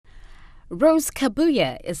Rose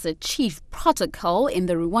Kabuye is the chief protocol in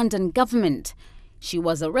the Rwandan government. She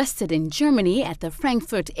was arrested in Germany at the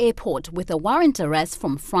Frankfurt airport with a warrant arrest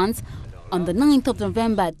from France on the 9th of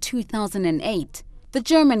November 2008. The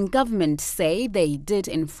German government say they did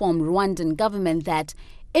inform Rwandan government that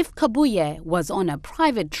if Kabuye was on a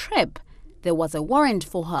private trip, there was a warrant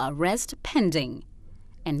for her arrest pending.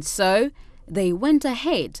 And so, they went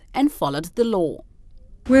ahead and followed the law.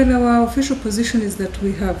 Well, our official position is that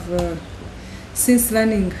we have, since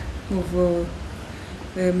learning of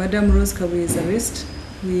Madame Rose Kabuye's arrest,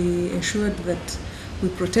 we ensured that we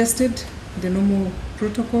protested the normal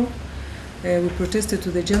protocol. We protested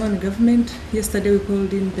to the German government. Yesterday we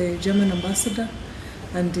called in the German ambassador,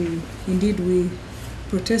 and indeed we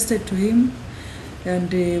protested to him,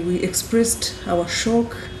 and we expressed our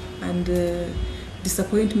shock and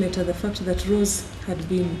disappointment at the fact that Rose had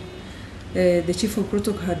been, the chief of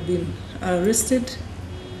protocol had been arrested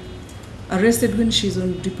when she's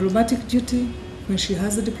on diplomatic duty, when she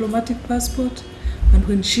has a diplomatic passport, and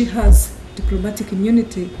when she has diplomatic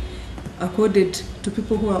immunity accorded to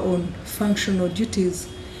people who are on functional duties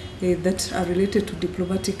that are related to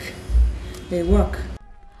diplomatic work.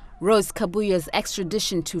 Rose Kabuye's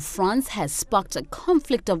extradition to France has sparked a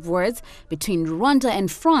conflict of words between Rwanda and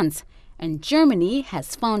France, and Germany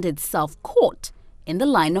has found itself caught in the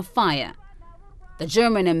line of fire. The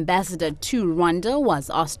German ambassador to Rwanda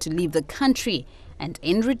was asked to leave the country, and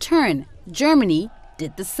in return, Germany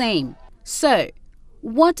did the same. So,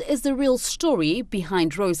 what is the real story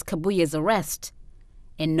behind Rose Kabuye's arrest?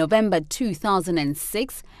 In November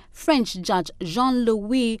 2006, French Judge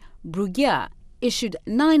Jean-Louis Bruguière issued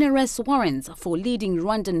 9 arrest warrants for leading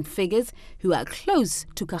Rwandan figures who are close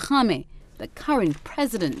to Kagame, the current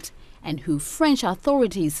president, and who French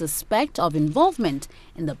authorities suspect of involvement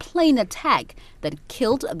in the plane attack that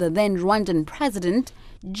killed the then Rwandan president,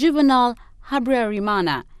 Juvenal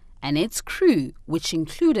Habyarimana, and its crew, which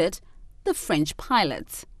included the French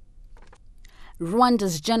pilots.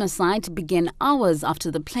 Rwanda's genocide began hours after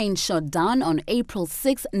the plane shot down on April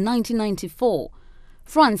 6, 1994.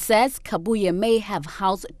 France says Kabuye may have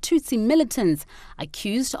housed Tutsi militants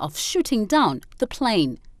accused of shooting down the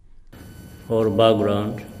plane. Our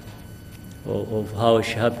background of how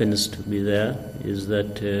she happens to be there is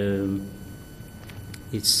that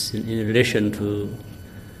it's in relation to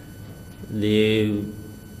the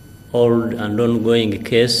old and ongoing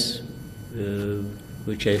case,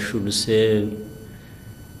 which I should say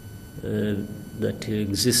that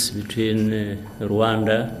exists between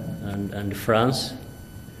Rwanda and France,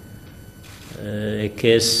 a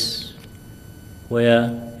case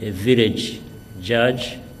where a village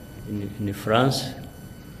judge in France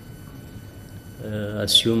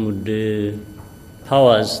assumed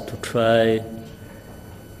powers to try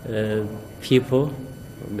people,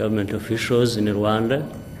 government officials in Rwanda,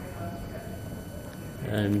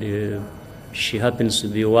 and she happens to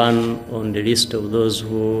be one on the list of those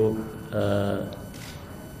who,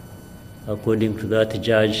 according to that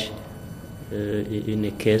judge, in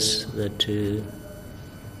a case that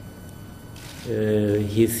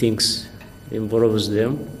he thinks involves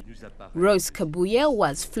them. Rose Kabuye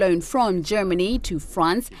was flown from Germany to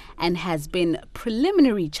France and has been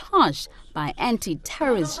preliminarily charged by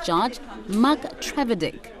anti-terrorist judge Marc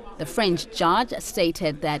Trevedic. The French judge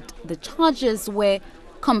stated that the charges were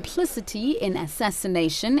complicity in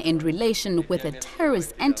assassination in relation with a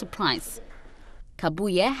terrorist enterprise.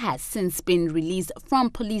 Kabuye has since been released from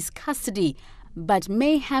police custody, but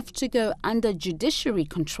may have to go under judiciary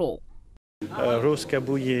control. Rose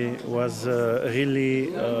Kabuye was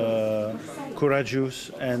really courageous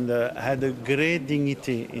and had a great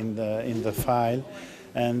dignity in the file,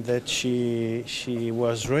 and that she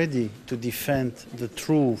was ready to defend the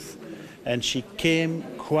truth, and she came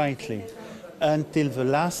quietly until the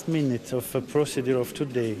last minute of the procedure of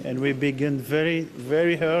today. And we began very,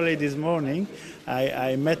 very early this morning.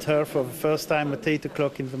 I met her for the first time at 8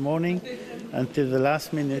 o'clock in the morning. Until the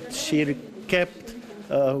last minute, she kept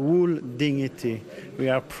full dignity. We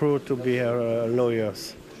are proud to be her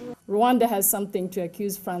lawyers. Rwanda has something to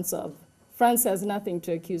accuse France of. France has nothing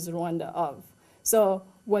to accuse Rwanda of. So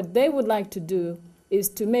what they would like to do is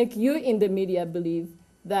to make you in the media believe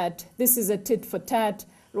that this is a tit for tat,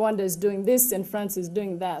 Rwanda is doing this and France is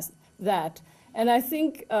doing that. And I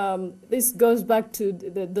think this goes back to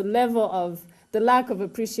the level of the lack of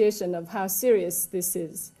appreciation of how serious this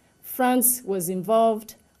is. France was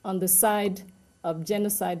involved on the side of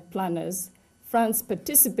genocide planners. France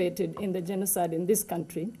participated in the genocide in this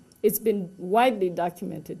country. It's been widely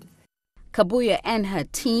documented. Kabuye and her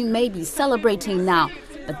team may be celebrating now,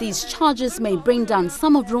 But these charges may bring down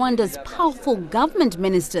some of Rwanda's powerful government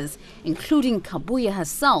ministers, including Kabuye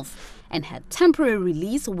herself, and her temporary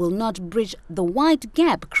release will not bridge the wide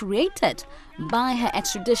gap created by her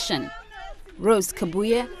extradition. Rose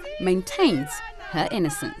Kabuye maintains her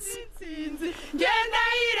innocence.